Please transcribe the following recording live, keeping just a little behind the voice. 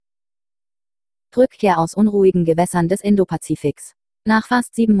Rückkehr aus unruhigen Gewässern des Indo-Pazifiks. Nach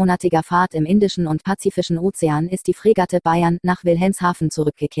fast 7-monatiger Fahrt im Indischen und Pazifischen Ozean ist die Fregatte Bayern nach Wilhelmshaven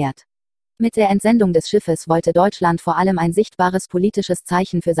zurückgekehrt. Mit der Entsendung des Schiffes wollte Deutschland vor allem ein sichtbares politisches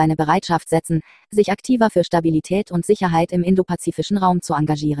Zeichen für seine Bereitschaft setzen, sich aktiver für Stabilität und Sicherheit im indopazifischen Raum zu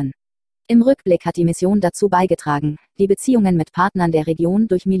engagieren. Im Rückblick hat die Mission dazu beigetragen, die Beziehungen mit Partnern der Region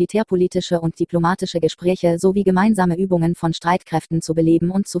durch militärpolitische und diplomatische Gespräche sowie gemeinsame Übungen von Streitkräften zu beleben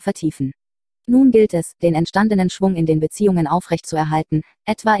und zu vertiefen. Nun gilt es, den entstandenen Schwung in den Beziehungen aufrechtzuerhalten,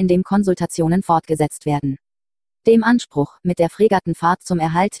 etwa indem Konsultationen fortgesetzt werden. Dem Anspruch, mit der Fregattenfahrt zum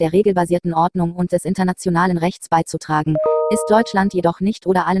Erhalt der regelbasierten Ordnung und des internationalen Rechts beizutragen, ist Deutschland jedoch nicht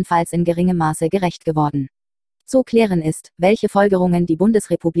oder allenfalls in geringem Maße gerecht geworden. Zu klären ist, welche Folgerungen die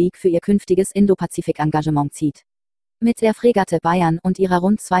Bundesrepublik für ihr künftiges Indopazifik-Engagement zieht. Mit der Fregatte Bayern und ihrer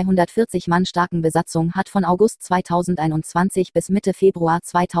rund 240 Mann starken Besatzung hat von August 2021 bis Mitte Februar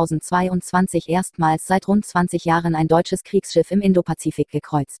 2022 erstmals seit rund 20 Jahren ein deutsches Kriegsschiff im Indopazifik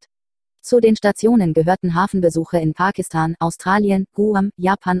gekreuzt. Zu den Stationen gehörten Hafenbesuche in Pakistan, Australien, Guam,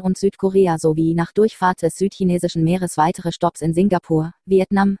 Japan und Südkorea sowie nach Durchfahrt des südchinesischen Meeres weitere Stopps in Singapur,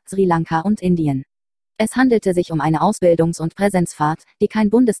 Vietnam, Sri Lanka und Indien. Es handelte sich um eine Ausbildungs- und Präsenzfahrt, die kein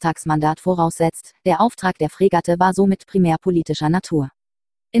Bundestagsmandat voraussetzt. Der Auftrag der Fregatte war somit primär politischer Natur.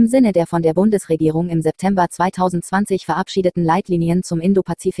 Im Sinne der von der Bundesregierung im September 2020 verabschiedeten Leitlinien zum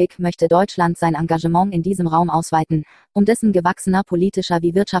Indopazifik möchte Deutschland sein Engagement in diesem Raum ausweiten, um dessen gewachsener politischer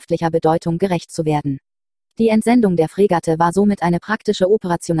wie wirtschaftlicher Bedeutung gerecht zu werden. Die Entsendung der Fregatte war somit eine praktische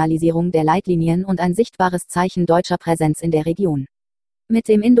Operationalisierung der Leitlinien und ein sichtbares Zeichen deutscher Präsenz in der Region. Mit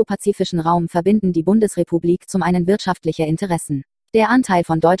dem indopazifischen Raum verbinden die Bundesrepublik zum einen wirtschaftliche Interessen. Der Anteil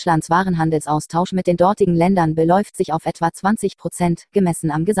von Deutschlands Warenhandelsaustausch mit den dortigen Ländern beläuft sich auf etwa 20%, gemessen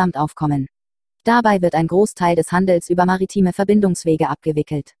am Gesamtaufkommen. Dabei wird ein Großteil des Handels über maritime Verbindungswege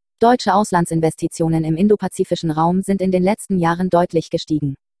abgewickelt. Deutsche Auslandsinvestitionen im indopazifischen Raum sind in den letzten Jahren deutlich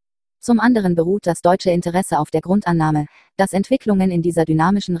gestiegen. Zum anderen beruht das deutsche Interesse auf der Grundannahme, dass Entwicklungen in dieser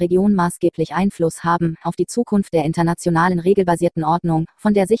dynamischen Region maßgeblich Einfluss haben auf die Zukunft der internationalen regelbasierten Ordnung,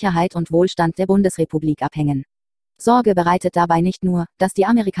 von der Sicherheit und Wohlstand der Bundesrepublik abhängen. Sorge bereitet dabei nicht nur, dass die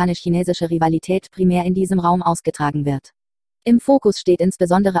amerikanisch-chinesische Rivalität primär in diesem Raum ausgetragen wird. Im Fokus steht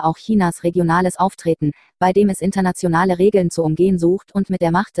insbesondere auch Chinas regionales Auftreten, bei dem es internationale Regeln zu umgehen sucht und mit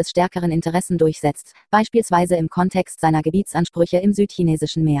der Macht des stärkeren Interessen durchsetzt, beispielsweise im Kontext seiner Gebietsansprüche im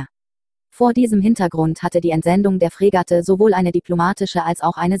südchinesischen Meer. Vor diesem Hintergrund hatte die Entsendung der Fregatte sowohl eine diplomatische als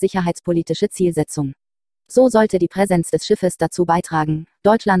auch eine sicherheitspolitische Zielsetzung. So sollte die Präsenz des Schiffes dazu beitragen,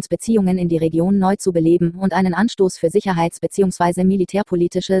 Deutschlands Beziehungen in die Region neu zu beleben und einen Anstoß für sicherheits- bzw.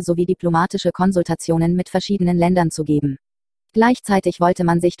 militärpolitische sowie diplomatische Konsultationen mit verschiedenen Ländern zu geben. Gleichzeitig wollte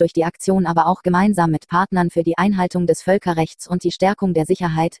man sich durch die Aktion aber auch gemeinsam mit Partnern für die Einhaltung des Völkerrechts und die Stärkung der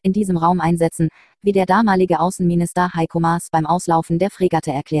Sicherheit in diesem Raum einsetzen, wie der damalige Außenminister Heiko Maas beim Auslaufen der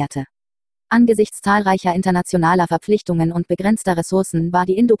Fregatte erklärte. Angesichts zahlreicher internationaler Verpflichtungen und begrenzter Ressourcen war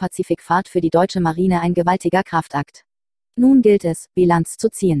die Indopazifik-Fahrt für die deutsche Marine ein gewaltiger Kraftakt. Nun gilt es, Bilanz zu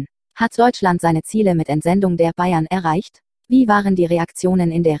ziehen. Hat Deutschland seine Ziele mit Entsendung der Bayern erreicht? Wie waren die Reaktionen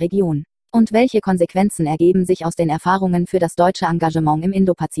in der Region? Und welche Konsequenzen ergeben sich aus den Erfahrungen für das deutsche Engagement im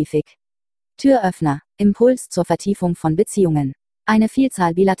Indopazifik? Türöffner. Impuls zur Vertiefung von Beziehungen. Eine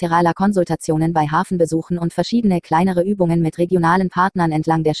Vielzahl bilateraler Konsultationen bei Hafenbesuchen und verschiedene kleinere Übungen mit regionalen Partnern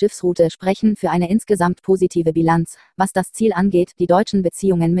entlang der Schiffsroute sprechen für eine insgesamt positive Bilanz, was das Ziel angeht, die deutschen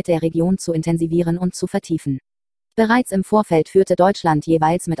Beziehungen mit der Region zu intensivieren und zu vertiefen. Bereits im Vorfeld führte Deutschland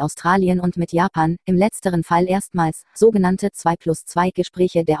jeweils mit Australien und mit Japan, im letzteren Fall erstmals, sogenannte 2+2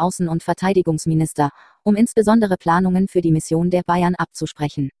 Gespräche der Außen- und Verteidigungsminister, um insbesondere Planungen für die Mission der Bayern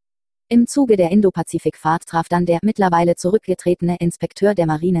abzusprechen. Im Zuge der Indopazifik-Fahrt traf dann der mittlerweile zurückgetretene Inspekteur der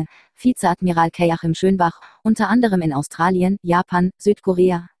Marine, Vizeadmiral Kei-Achim Schönbach, unter anderem in Australien, Japan,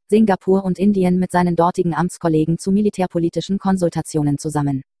 Südkorea, Singapur und Indien mit seinen dortigen Amtskollegen zu militärpolitischen Konsultationen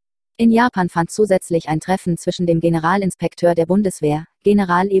zusammen. In Japan fand zusätzlich ein Treffen zwischen dem Generalinspekteur der Bundeswehr,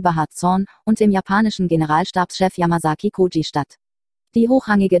 General Eberhard Zorn, und dem japanischen Generalstabschef Yamazaki Koji statt. Die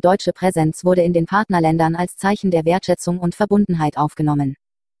hochrangige deutsche Präsenz wurde in den Partnerländern als Zeichen der Wertschätzung und Verbundenheit aufgenommen.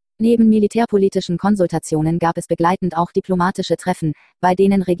 Neben militärpolitischen Konsultationen gab es begleitend auch diplomatische Treffen, bei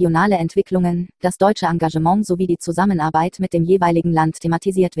denen regionale Entwicklungen, das deutsche Engagement sowie die Zusammenarbeit mit dem jeweiligen Land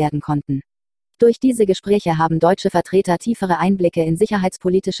thematisiert werden konnten. Durch diese Gespräche haben deutsche Vertreter tiefere Einblicke in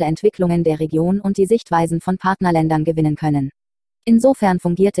sicherheitspolitische Entwicklungen der Region und die Sichtweisen von Partnerländern gewinnen können. Insofern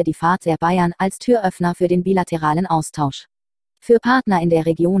fungierte die Fahrt der Bayern als Türöffner für den bilateralen Austausch. Für Partner in der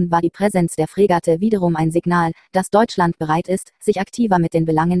Region war die Präsenz der Fregatte wiederum ein Signal, dass Deutschland bereit ist, sich aktiver mit den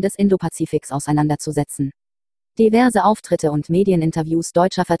Belangen des Indopazifiks auseinanderzusetzen. Diverse Auftritte und Medieninterviews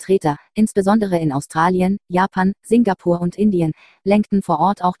deutscher Vertreter, insbesondere in Australien, Japan, Singapur und Indien, lenkten vor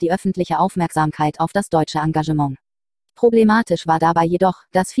Ort auch die öffentliche Aufmerksamkeit auf das deutsche Engagement. Problematisch war dabei jedoch,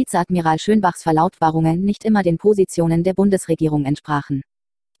 dass Vizeadmiral Schönbachs Verlautbarungen nicht immer den Positionen der Bundesregierung entsprachen.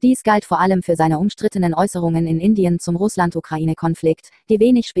 Dies galt vor allem für seine umstrittenen Äußerungen in Indien zum Russland-Ukraine-Konflikt, die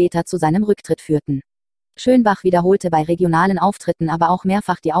wenig später zu seinem Rücktritt führten. Schönbach wiederholte bei regionalen Auftritten aber auch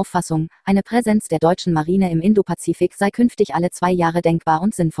mehrfach die Auffassung, eine Präsenz der deutschen Marine im Indopazifik sei künftig alle 2 Jahre denkbar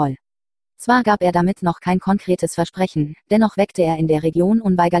und sinnvoll. Zwar gab er damit noch kein konkretes Versprechen, dennoch weckte er in der Region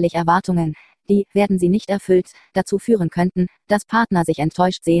unweigerlich Erwartungen, die, werden sie nicht erfüllt, dazu führen könnten, dass Partner sich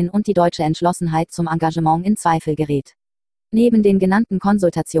enttäuscht sehen und die deutsche Entschlossenheit zum Engagement in Zweifel gerät. Neben den genannten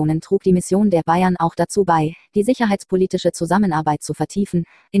Konsultationen trug die Mission der Bayern auch dazu bei, die sicherheitspolitische Zusammenarbeit zu vertiefen,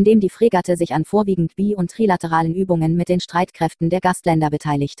 indem die Fregatte sich an vorwiegend bi- und trilateralen Übungen mit den Streitkräften der Gastländer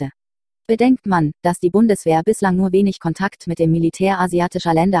beteiligte. Bedenkt man, dass die Bundeswehr bislang nur wenig Kontakt mit dem Militär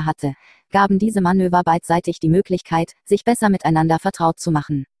asiatischer Länder hatte, gaben diese Manöver beidseitig die Möglichkeit, sich besser miteinander vertraut zu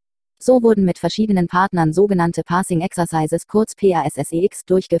machen. So wurden mit verschiedenen Partnern sogenannte Passing Exercises kurz PASSEX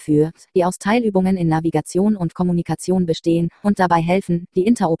durchgeführt, die aus Teilübungen in Navigation und Kommunikation bestehen und dabei helfen, die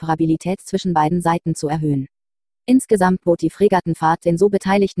Interoperabilität zwischen beiden Seiten zu erhöhen. Insgesamt bot die Fregattenfahrt den so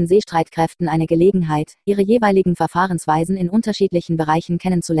beteiligten Seestreitkräften eine Gelegenheit, ihre jeweiligen Verfahrensweisen in unterschiedlichen Bereichen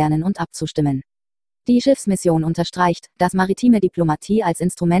kennenzulernen und abzustimmen. Die Schiffsmission unterstreicht, dass maritime Diplomatie als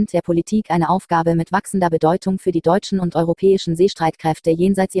Instrument der Politik eine Aufgabe mit wachsender Bedeutung für die deutschen und europäischen Seestreitkräfte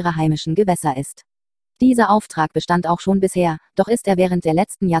jenseits ihrer heimischen Gewässer ist. Dieser Auftrag bestand auch schon bisher, doch ist er während der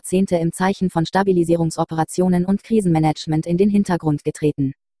letzten Jahrzehnte im Zeichen von Stabilisierungsoperationen und Krisenmanagement in den Hintergrund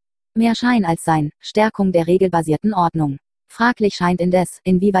getreten. Mehr Schein als Sein, Stärkung der regelbasierten Ordnung. Fraglich scheint indes,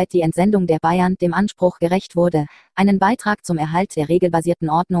 inwieweit die Entsendung der Bayern dem Anspruch gerecht wurde, einen Beitrag zum Erhalt der regelbasierten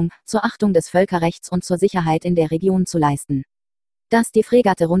Ordnung, zur Achtung des Völkerrechts und zur Sicherheit in der Region zu leisten. Dass die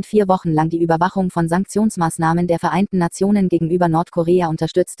Fregatte rund 4 Wochen lang die Überwachung von Sanktionsmaßnahmen der Vereinten Nationen gegenüber Nordkorea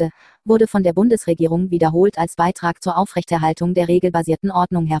unterstützte, wurde von der Bundesregierung wiederholt als Beitrag zur Aufrechterhaltung der regelbasierten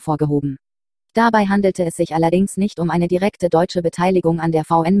Ordnung hervorgehoben. Dabei handelte es sich allerdings nicht um eine direkte deutsche Beteiligung an der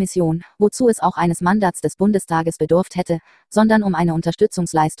VN-Mission, wozu es auch eines Mandats des Bundestages bedurft hätte, sondern um eine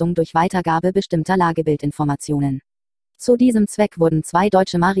Unterstützungsleistung durch Weitergabe bestimmter Lagebildinformationen. Zu diesem Zweck wurden 2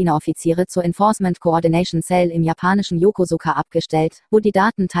 deutsche Marineoffiziere zur Enforcement Coordination Cell im japanischen Yokosuka abgestellt, wo die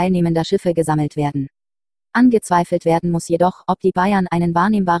Daten teilnehmender Schiffe gesammelt werden. Angezweifelt werden muss jedoch, ob die Bayern einen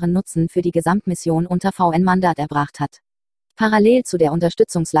wahrnehmbaren Nutzen für die Gesamtmission unter VN-Mandat erbracht hat. Parallel zu der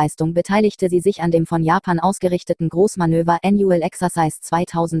Unterstützungsleistung beteiligte sie sich an dem von Japan ausgerichteten Großmanöver Annual Exercise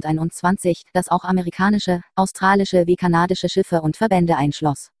 2021, das auch amerikanische, australische wie kanadische Schiffe und Verbände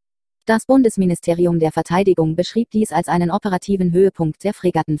einschloss. Das Bundesministerium der Verteidigung beschrieb dies als einen operativen Höhepunkt der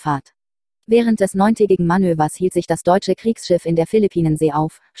Fregattenfahrt. Während des 9-tägigen Manövers hielt sich das deutsche Kriegsschiff in der Philippinensee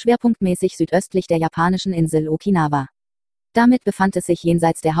auf, schwerpunktmäßig südöstlich der japanischen Insel Okinawa. Damit befand es sich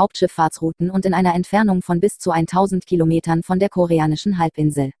jenseits der Hauptschifffahrtsrouten und in einer Entfernung von bis zu 1000 Kilometern von der koreanischen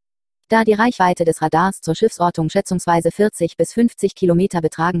Halbinsel. Da die Reichweite des Radars zur Schiffsortung schätzungsweise 40 bis 50 Kilometer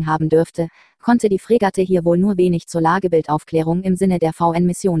betragen haben dürfte, konnte die Fregatte hier wohl nur wenig zur Lagebildaufklärung im Sinne der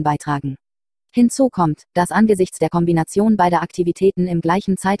VN-Mission beitragen. Hinzu kommt, dass angesichts der Kombination beider Aktivitäten im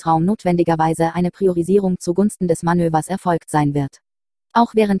gleichen Zeitraum notwendigerweise eine Priorisierung zugunsten des Manövers erfolgt sein wird.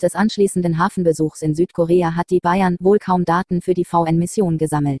 Auch während des anschließenden Hafenbesuchs in Südkorea hat die Bayern wohl kaum Daten für die VN-Mission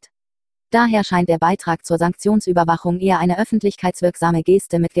gesammelt. Daher scheint der Beitrag zur Sanktionsüberwachung eher eine öffentlichkeitswirksame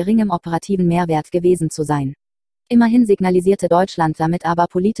Geste mit geringem operativen Mehrwert gewesen zu sein. Immerhin signalisierte Deutschland damit aber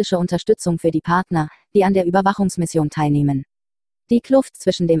politische Unterstützung für die Partner, die an der Überwachungsmission teilnehmen. Die Kluft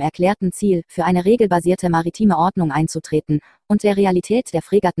zwischen dem erklärten Ziel, für eine regelbasierte maritime Ordnung einzutreten, und der Realität der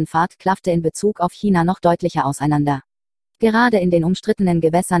Fregattenfahrt klaffte in Bezug auf China noch deutlicher auseinander. Gerade in den umstrittenen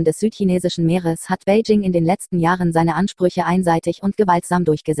Gewässern des südchinesischen Meeres hat Beijing in den letzten Jahren seine Ansprüche einseitig und gewaltsam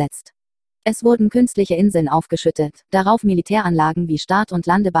durchgesetzt. Es wurden künstliche Inseln aufgeschüttet, darauf Militäranlagen wie Start- und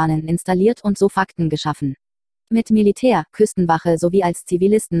Landebahnen installiert und so Fakten geschaffen. Mit Militär, Küstenwache sowie als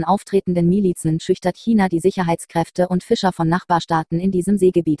Zivilisten auftretenden Milizen schüchtert China die Sicherheitskräfte und Fischer von Nachbarstaaten in diesem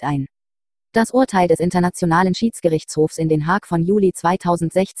Seegebiet ein. Das Urteil des Internationalen Schiedsgerichtshofs in Den Haag von Juli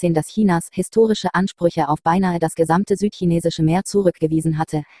 2016, das Chinas historische Ansprüche auf beinahe das gesamte südchinesische Meer zurückgewiesen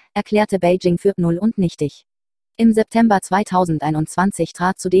hatte, erklärte Beijing für null und nichtig. Im September 2021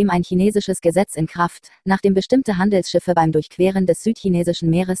 trat zudem ein chinesisches Gesetz in Kraft, nach dem bestimmte Handelsschiffe beim Durchqueren des südchinesischen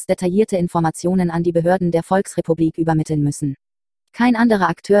Meeres detaillierte Informationen an die Behörden der Volksrepublik übermitteln müssen. Kein anderer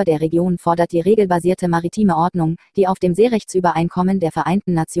Akteur der Region fordert die regelbasierte maritime Ordnung, die auf dem Seerechtsübereinkommen der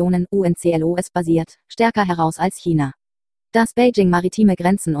Vereinten Nationen (UNCLOS) basiert, stärker heraus als China. Dass Beijing maritime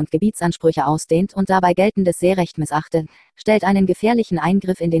Grenzen und Gebietsansprüche ausdehnt und dabei geltendes Seerecht missachtet, stellt einen gefährlichen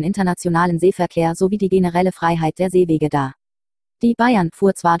Eingriff in den internationalen Seeverkehr sowie die generelle Freiheit der Seewege dar. Die Bayern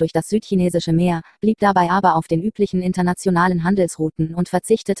fuhr zwar durch das südchinesische Meer, blieb dabei aber auf den üblichen internationalen Handelsrouten und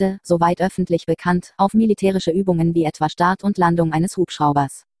verzichtete, soweit öffentlich bekannt, auf militärische Übungen wie etwa Start und Landung eines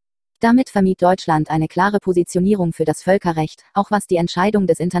Hubschraubers. Damit vermied Deutschland eine klare Positionierung für das Völkerrecht, auch was die Entscheidung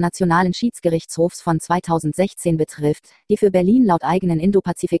des Internationalen Schiedsgerichtshofs von 2016 betrifft, die für Berlin laut eigenen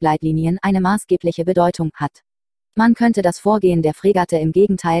Indopazifik-Leitlinien eine maßgebliche Bedeutung hat. Man könnte das Vorgehen der Fregatte im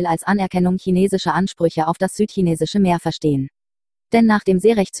Gegenteil als Anerkennung chinesischer Ansprüche auf das südchinesische Meer verstehen. Denn nach dem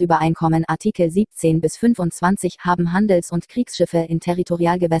Seerechtsübereinkommen Artikel 17 bis 25 haben Handels- und Kriegsschiffe in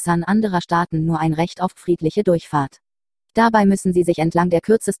Territorialgewässern anderer Staaten nur ein Recht auf friedliche Durchfahrt. Dabei müssen sie sich entlang der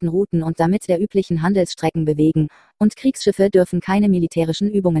kürzesten Routen und damit der üblichen Handelsstrecken bewegen, und Kriegsschiffe dürfen keine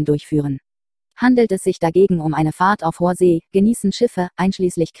militärischen Übungen durchführen. Handelt es sich dagegen um eine Fahrt auf hoher See, genießen Schiffe,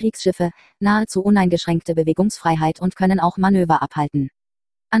 einschließlich Kriegsschiffe, nahezu uneingeschränkte Bewegungsfreiheit und können auch Manöver abhalten.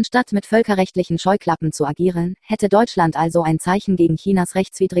 Anstatt mit völkerrechtlichen Scheuklappen zu agieren, hätte Deutschland also ein Zeichen gegen Chinas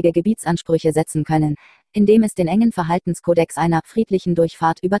rechtswidrige Gebietsansprüche setzen können, indem es den engen Verhaltenskodex einer friedlichen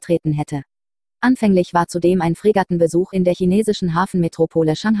Durchfahrt übertreten hätte. Anfänglich war zudem ein Fregattenbesuch in der chinesischen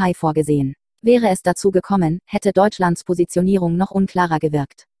Hafenmetropole Shanghai vorgesehen. Wäre es dazu gekommen, hätte Deutschlands Positionierung noch unklarer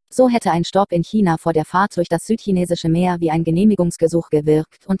gewirkt. So hätte ein Stopp in China vor der Fahrt durch das südchinesische Meer wie ein Genehmigungsgesuch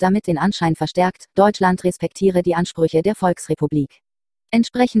gewirkt und damit den Anschein verstärkt, Deutschland respektiere die Ansprüche der Volksrepublik.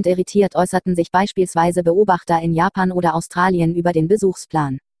 Entsprechend irritiert äußerten sich beispielsweise Beobachter in Japan oder Australien über den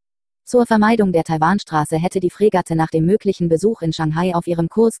Besuchsplan. Zur Vermeidung der Taiwanstraße hätte die Fregatte nach dem möglichen Besuch in Shanghai auf ihrem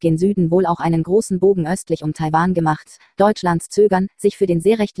Kurs gen Süden wohl auch einen großen Bogen östlich um Taiwan gemacht. Deutschlands Zögern, sich für den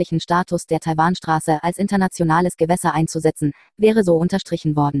seerechtlichen Status der Taiwanstraße als internationales Gewässer einzusetzen, wäre so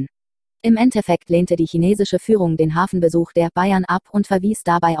unterstrichen worden. Im Endeffekt lehnte die chinesische Führung den Hafenbesuch der Bayern ab und verwies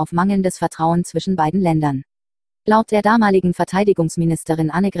dabei auf mangelndes Vertrauen zwischen beiden Ländern. Laut der damaligen Verteidigungsministerin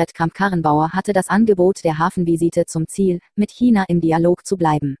Annegret Kramp-Karrenbauer hatte das Angebot der Hafenvisite zum Ziel, mit China im Dialog zu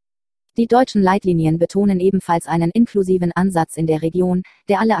bleiben. Die deutschen Leitlinien betonen ebenfalls einen inklusiven Ansatz in der Region,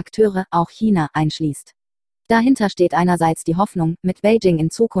 der alle Akteure, auch China, einschließt. Dahinter steht einerseits die Hoffnung, mit Beijing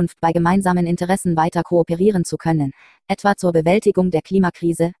in Zukunft bei gemeinsamen Interessen weiter kooperieren zu können, etwa zur Bewältigung der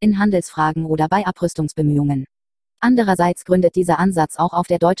Klimakrise, in Handelsfragen oder bei Abrüstungsbemühungen. Andererseits gründet dieser Ansatz auch auf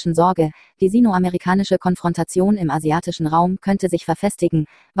der deutschen Sorge, die sino-amerikanische Konfrontation im asiatischen Raum könnte sich verfestigen,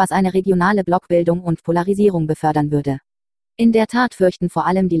 was eine regionale Blockbildung und Polarisierung befördern würde. In der Tat fürchten vor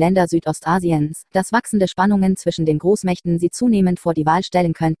allem die Länder Südostasiens, dass wachsende Spannungen zwischen den Großmächten sie zunehmend vor die Wahl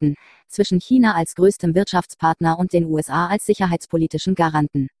stellen könnten, zwischen China als größtem Wirtschaftspartner und den USA als sicherheitspolitischen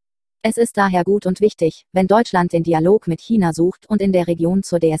Garanten. Es ist daher gut und wichtig, wenn Deutschland den Dialog mit China sucht und in der Region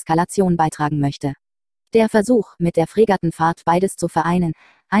zur Deeskalation beitragen möchte. Der Versuch, mit der Fregattenfahrt beides zu vereinen,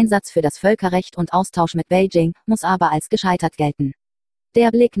 Einsatz für das Völkerrecht und Austausch mit Beijing, muss aber als gescheitert gelten.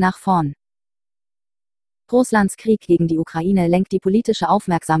 Der Blick nach vorn. Russlands Krieg gegen die Ukraine lenkt die politische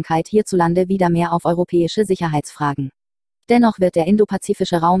Aufmerksamkeit hierzulande wieder mehr auf europäische Sicherheitsfragen. Dennoch wird der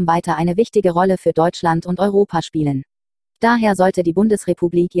indopazifische Raum weiter eine wichtige Rolle für Deutschland und Europa spielen. Daher sollte die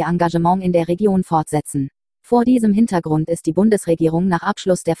Bundesrepublik ihr Engagement in der Region fortsetzen. Vor diesem Hintergrund ist die Bundesregierung nach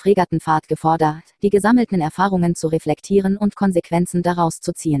Abschluss der Fregattenfahrt gefordert, die gesammelten Erfahrungen zu reflektieren und Konsequenzen daraus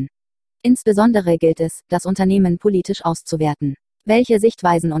zu ziehen. Insbesondere gilt es, das Unternehmen politisch auszuwerten. Welche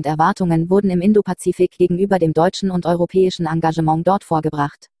Sichtweisen und Erwartungen wurden im Indopazifik gegenüber dem deutschen und europäischen Engagement dort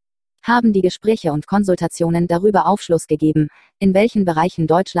vorgebracht? Haben die Gespräche und Konsultationen darüber Aufschluss gegeben, in welchen Bereichen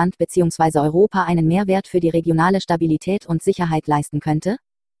Deutschland bzw. Europa einen Mehrwert für die regionale Stabilität und Sicherheit leisten könnte?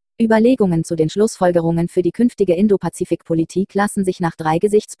 Überlegungen zu den Schlussfolgerungen für die künftige Indopazifik-Politik lassen sich nach 3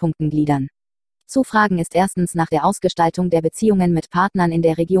 Gesichtspunkten gliedern. Zu fragen ist erstens nach der Ausgestaltung der Beziehungen mit Partnern in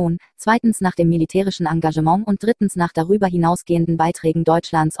der Region, zweitens nach dem militärischen Engagement und drittens nach darüber hinausgehenden Beiträgen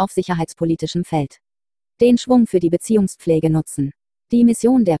Deutschlands auf sicherheitspolitischem Feld. Den Schwung für die Beziehungspflege nutzen. Die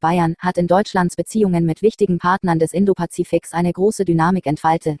Mission der Bayern hat in Deutschlands Beziehungen mit wichtigen Partnern des Indopazifiks eine große Dynamik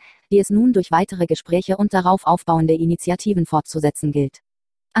entfaltet, die es nun durch weitere Gespräche und darauf aufbauende Initiativen fortzusetzen gilt.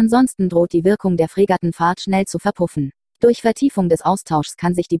 Ansonsten droht die Wirkung der Fregattenfahrt schnell zu verpuffen. Durch Vertiefung des Austauschs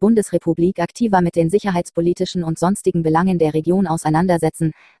kann sich die Bundesrepublik aktiver mit den sicherheitspolitischen und sonstigen Belangen der Region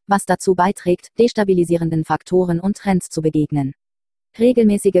auseinandersetzen, was dazu beiträgt, destabilisierenden Faktoren und Trends zu begegnen.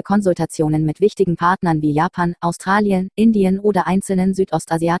 Regelmäßige Konsultationen mit wichtigen Partnern wie Japan, Australien, Indien oder einzelnen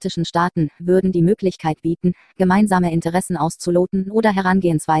südostasiatischen Staaten würden die Möglichkeit bieten, gemeinsame Interessen auszuloten oder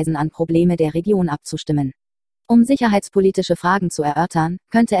Herangehensweisen an Probleme der Region abzustimmen. Um sicherheitspolitische Fragen zu erörtern,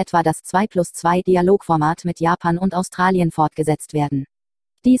 könnte etwa das 2+2 Dialogformat mit Japan und Australien fortgesetzt werden.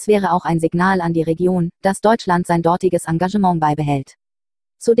 Dies wäre auch ein Signal an die Region, dass Deutschland sein dortiges Engagement beibehält.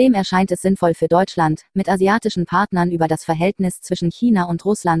 Zudem erscheint es sinnvoll für Deutschland, mit asiatischen Partnern über das Verhältnis zwischen China und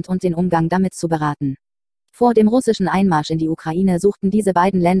Russland und den Umgang damit zu beraten. Vor dem russischen Einmarsch in die Ukraine suchten diese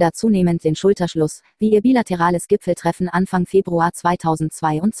beiden Länder zunehmend den Schulterschluss, wie ihr bilaterales Gipfeltreffen Anfang Februar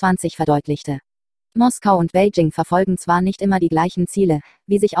 2022 verdeutlichte. Moskau und Beijing verfolgen zwar nicht immer die gleichen Ziele,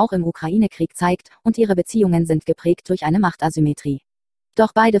 wie sich auch im Ukraine-Krieg zeigt, und ihre Beziehungen sind geprägt durch eine Machtasymmetrie.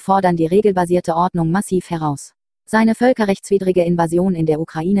 Doch beide fordern die regelbasierte Ordnung massiv heraus. Seine völkerrechtswidrige Invasion in der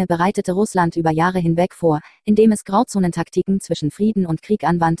Ukraine bereitete Russland über Jahre hinweg vor, indem es Grauzonentaktiken zwischen Frieden und Krieg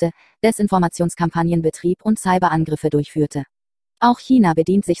anwandte, Desinformationskampagnen betrieb und Cyberangriffe durchführte. Auch China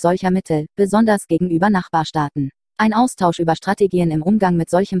bedient sich solcher Mittel, besonders gegenüber Nachbarstaaten. Ein Austausch über Strategien im Umgang mit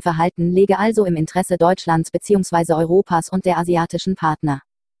solchem Verhalten läge also im Interesse Deutschlands bzw. Europas und der asiatischen Partner.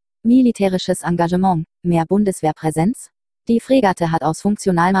 Militärisches Engagement, mehr Bundeswehrpräsenz? Die Fregatte hat aus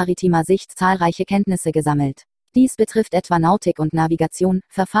funktional-maritimer Sicht zahlreiche Kenntnisse gesammelt. Dies betrifft etwa Nautik und Navigation,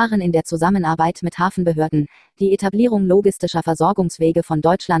 Verfahren in der Zusammenarbeit mit Hafenbehörden, die Etablierung logistischer Versorgungswege von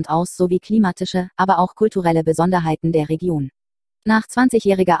Deutschland aus sowie klimatische, aber auch kulturelle Besonderheiten der Region. Nach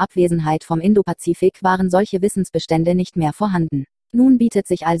 20-jähriger Abwesenheit vom Indopazifik waren solche Wissensbestände nicht mehr vorhanden. Nun bietet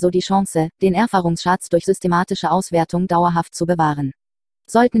sich also die Chance, den Erfahrungsschatz durch systematische Auswertung dauerhaft zu bewahren.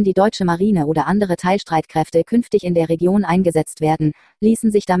 Sollten die deutsche Marine oder andere Teilstreitkräfte künftig in der Region eingesetzt werden, ließen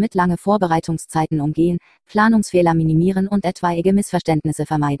sich damit lange Vorbereitungszeiten umgehen, Planungsfehler minimieren und etwaige Missverständnisse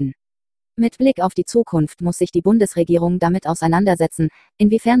vermeiden. Mit Blick auf die Zukunft muss sich die Bundesregierung damit auseinandersetzen,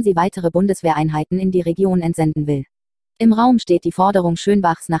 inwiefern sie weitere Bundeswehreinheiten in die Region entsenden will. Im Raum steht die Forderung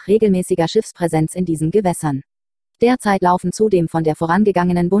Schönbachs nach regelmäßiger Schiffspräsenz in diesen Gewässern. Derzeit laufen zudem von der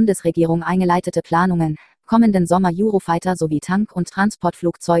vorangegangenen Bundesregierung eingeleitete Planungen, kommenden Sommer Eurofighter sowie Tank- und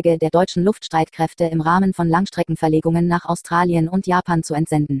Transportflugzeuge der deutschen Luftstreitkräfte im Rahmen von Langstreckenverlegungen nach Australien und Japan zu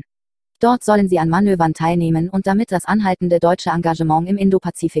entsenden. Dort sollen sie an Manövern teilnehmen und damit das anhaltende deutsche Engagement im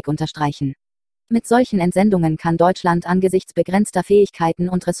Indopazifik unterstreichen. Mit solchen Entsendungen kann Deutschland angesichts begrenzter Fähigkeiten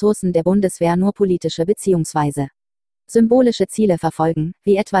und Ressourcen der Bundeswehr nur politische bzw. symbolische Ziele verfolgen,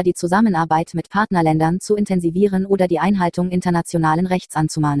 wie etwa die Zusammenarbeit mit Partnerländern zu intensivieren oder die Einhaltung internationalen Rechts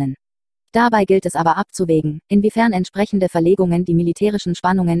anzumahnen. Dabei gilt es aber abzuwägen, inwiefern entsprechende Verlegungen die militärischen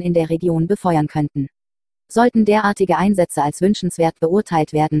Spannungen in der Region befeuern könnten. Sollten derartige Einsätze als wünschenswert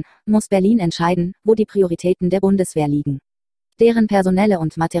beurteilt werden, muss Berlin entscheiden, wo die Prioritäten der Bundeswehr liegen. Deren personelle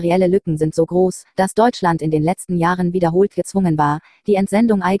und materielle Lücken sind so groß, dass Deutschland in den letzten Jahren wiederholt gezwungen war, die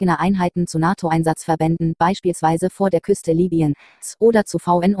Entsendung eigener Einheiten zu NATO-Einsatzverbänden, beispielsweise vor der Küste Libyens, oder zu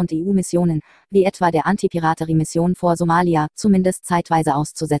VN- und EU-Missionen, wie etwa der Antipiraterie-Mission vor Somalia, zumindest zeitweise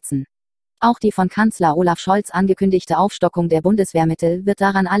auszusetzen. Auch die von Kanzler Olaf Scholz angekündigte Aufstockung der Bundeswehrmittel wird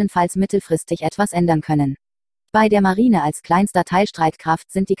daran allenfalls mittelfristig etwas ändern können. Bei der Marine als kleinster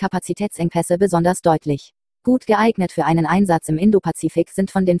Teilstreitkraft sind die Kapazitätsengpässe besonders deutlich. Gut geeignet für einen Einsatz im Indopazifik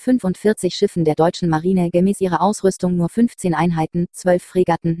sind von den 45 Schiffen der deutschen Marine gemäß ihrer Ausrüstung nur 15 Einheiten, 12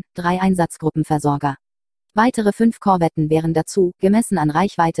 Fregatten, 3 Einsatzgruppenversorger. Weitere 5 Korvetten wären dazu, gemessen an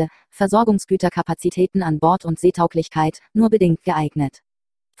Reichweite, Versorgungsgüterkapazitäten an Bord und Seetauglichkeit, nur bedingt geeignet.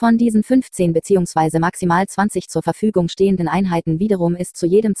 Von diesen 15 bzw. maximal 20 zur Verfügung stehenden Einheiten wiederum ist zu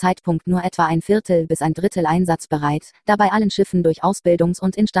jedem Zeitpunkt nur etwa ein Viertel bis ein Drittel einsatzbereit, da bei allen Schiffen durch Ausbildungs-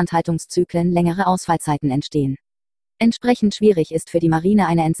 und Instandhaltungszyklen längere Ausfallzeiten entstehen. Entsprechend schwierig ist für die Marine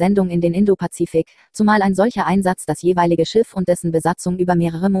eine Entsendung in den Indopazifik, zumal ein solcher Einsatz das jeweilige Schiff und dessen Besatzung über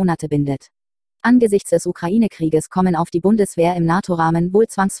mehrere Monate bindet. Angesichts des Ukraine-Krieges kommen auf die Bundeswehr im NATO-Rahmen wohl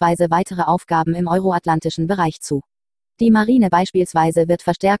zwangsweise weitere Aufgaben im euroatlantischen Bereich zu. Die Marine beispielsweise wird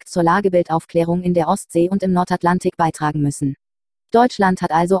verstärkt zur Lagebildaufklärung in der Ostsee und im Nordatlantik beitragen müssen. Deutschland hat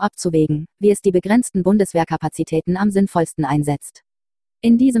also abzuwägen, wie es die begrenzten Bundeswehrkapazitäten am sinnvollsten einsetzt.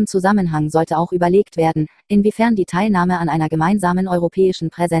 In diesem Zusammenhang sollte auch überlegt werden, inwiefern die Teilnahme an einer gemeinsamen europäischen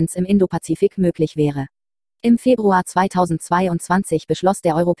Präsenz im Indopazifik möglich wäre. Im Februar 2022 beschloss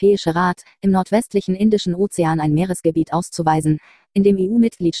der Europäische Rat, im nordwestlichen Indischen Ozean ein Meeresgebiet auszuweisen, in dem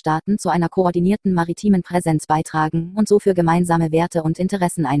EU-Mitgliedstaaten zu einer koordinierten maritimen Präsenz beitragen und so für gemeinsame Werte und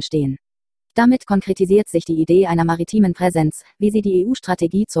Interessen einstehen. Damit konkretisiert sich die Idee einer maritimen Präsenz, wie sie die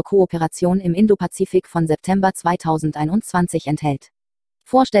EU-Strategie zur Kooperation im Indopazifik von September 2021 enthält.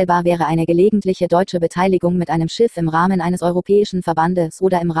 Vorstellbar wäre eine gelegentliche deutsche Beteiligung mit einem Schiff im Rahmen eines europäischen Verbandes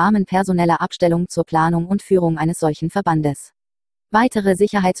oder im Rahmen personeller Abstellung zur Planung und Führung eines solchen Verbandes. Weitere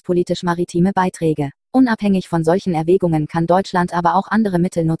sicherheitspolitisch-maritime Beiträge. Unabhängig von solchen Erwägungen kann Deutschland aber auch andere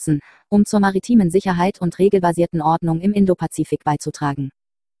Mittel nutzen, um zur maritimen Sicherheit und regelbasierten Ordnung im Indopazifik beizutragen.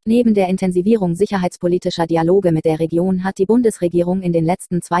 Neben der Intensivierung sicherheitspolitischer Dialoge mit der Region hat die Bundesregierung in den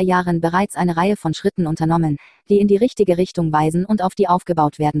letzten 2 Jahren bereits eine Reihe von Schritten unternommen, die in die richtige Richtung weisen und auf die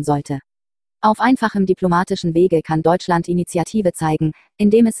aufgebaut werden sollte. Auf einfachem diplomatischen Wege kann Deutschland Initiative zeigen,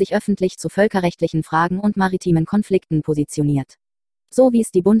 indem es sich öffentlich zu völkerrechtlichen Fragen und maritimen Konflikten positioniert. So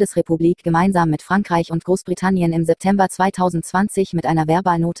wies die Bundesrepublik gemeinsam mit Frankreich und Großbritannien im September 2020 mit einer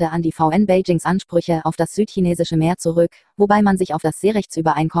Verbalnote an die VN Beijings Ansprüche auf das südchinesische Meer zurück, wobei man sich auf das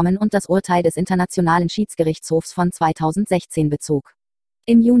Seerechtsübereinkommen und das Urteil des Internationalen Schiedsgerichtshofs von 2016 bezog.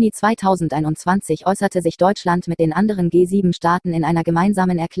 Im Juni 2021 äußerte sich Deutschland mit den anderen G7-Staaten in einer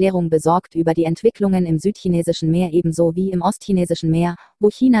gemeinsamen Erklärung besorgt über die Entwicklungen im südchinesischen Meer ebenso wie im ostchinesischen Meer, wo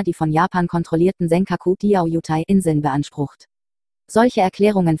China die von Japan kontrollierten Senkaku-Diaoyutai-Inseln beansprucht. Solche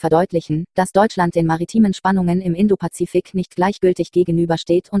Erklärungen verdeutlichen, dass Deutschland den maritimen Spannungen im Indopazifik nicht gleichgültig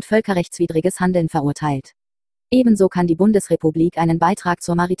gegenübersteht und völkerrechtswidriges Handeln verurteilt. Ebenso kann die Bundesrepublik einen Beitrag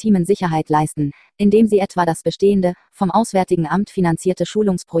zur maritimen Sicherheit leisten, indem sie etwa das bestehende, vom Auswärtigen Amt finanzierte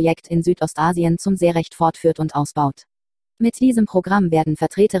Schulungsprojekt in Südostasien zum Seerecht fortführt und ausbaut. Mit diesem Programm werden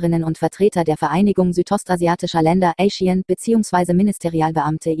Vertreterinnen und Vertreter der Vereinigung südostasiatischer Länder ASEAN bzw.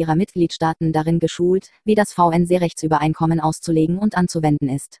 Ministerialbeamte ihrer Mitgliedstaaten darin geschult, wie das VN-Seerechtsübereinkommen auszulegen und anzuwenden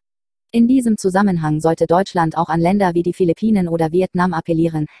ist. In diesem Zusammenhang sollte Deutschland auch an Länder wie die Philippinen oder Vietnam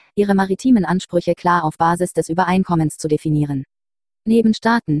appellieren, ihre maritimen Ansprüche klar auf Basis des Übereinkommens zu definieren. Neben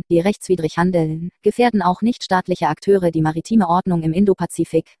Staaten, die rechtswidrig handeln, gefährden auch nichtstaatliche Akteure die maritime Ordnung im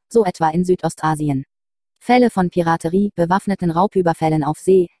Indopazifik, so etwa in Südostasien. Fälle von Piraterie, bewaffneten Raubüberfällen auf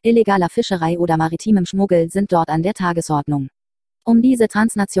See, illegaler Fischerei oder maritimem Schmuggel sind dort an der Tagesordnung. Um diese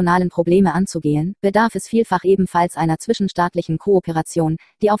transnationalen Probleme anzugehen, bedarf es vielfach ebenfalls einer zwischenstaatlichen Kooperation,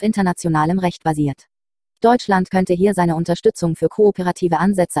 die auf internationalem Recht basiert. Deutschland könnte hier seine Unterstützung für kooperative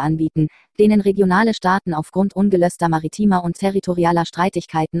Ansätze anbieten, denen regionale Staaten aufgrund ungelöster maritimer und territorialer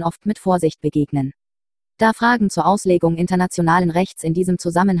Streitigkeiten oft mit Vorsicht begegnen. Da Fragen zur Auslegung internationalen Rechts in diesem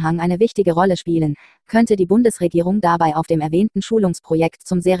Zusammenhang eine wichtige Rolle spielen, könnte die Bundesregierung dabei auf dem erwähnten Schulungsprojekt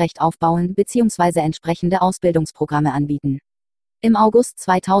zum Seerecht aufbauen bzw. entsprechende Ausbildungsprogramme anbieten. Im August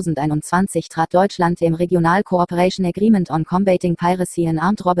 2021 trat Deutschland dem Regional Cooperation Agreement on Combating Piracy and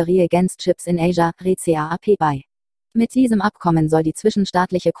Armed Robbery Against Ships in Asia, RCAAP, bei. Mit diesem Abkommen soll die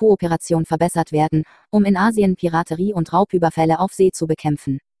zwischenstaatliche Kooperation verbessert werden, um in Asien Piraterie und Raubüberfälle auf See zu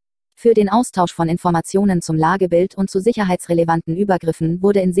bekämpfen. Für den Austausch von Informationen zum Lagebild und zu sicherheitsrelevanten Übergriffen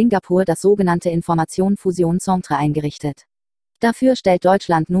wurde in Singapur das sogenannte Information Fusion Centre eingerichtet. Dafür stellt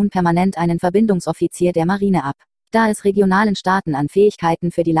Deutschland nun permanent einen Verbindungsoffizier der Marine ab. Da es regionalen Staaten an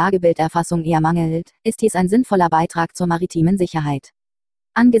Fähigkeiten für die Lagebilderfassung eher mangelt, ist dies ein sinnvoller Beitrag zur maritimen Sicherheit.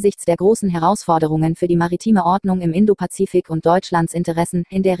 Angesichts der großen Herausforderungen für die maritime Ordnung im Indopazifik und Deutschlands Interessen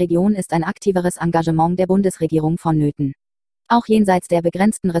in der Region ist ein aktiveres Engagement der Bundesregierung vonnöten. Auch jenseits der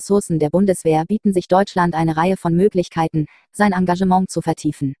begrenzten Ressourcen der Bundeswehr bieten sich Deutschland eine Reihe von Möglichkeiten, sein Engagement zu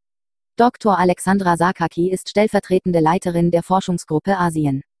vertiefen. Dr. Alexandra Sakaki ist stellvertretende Leiterin der Forschungsgruppe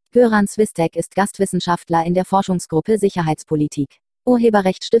Asien. Göran Swistek ist Gastwissenschaftler in der Forschungsgruppe Sicherheitspolitik.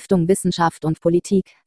 Urheberrecht Stiftung Wissenschaft und Politik,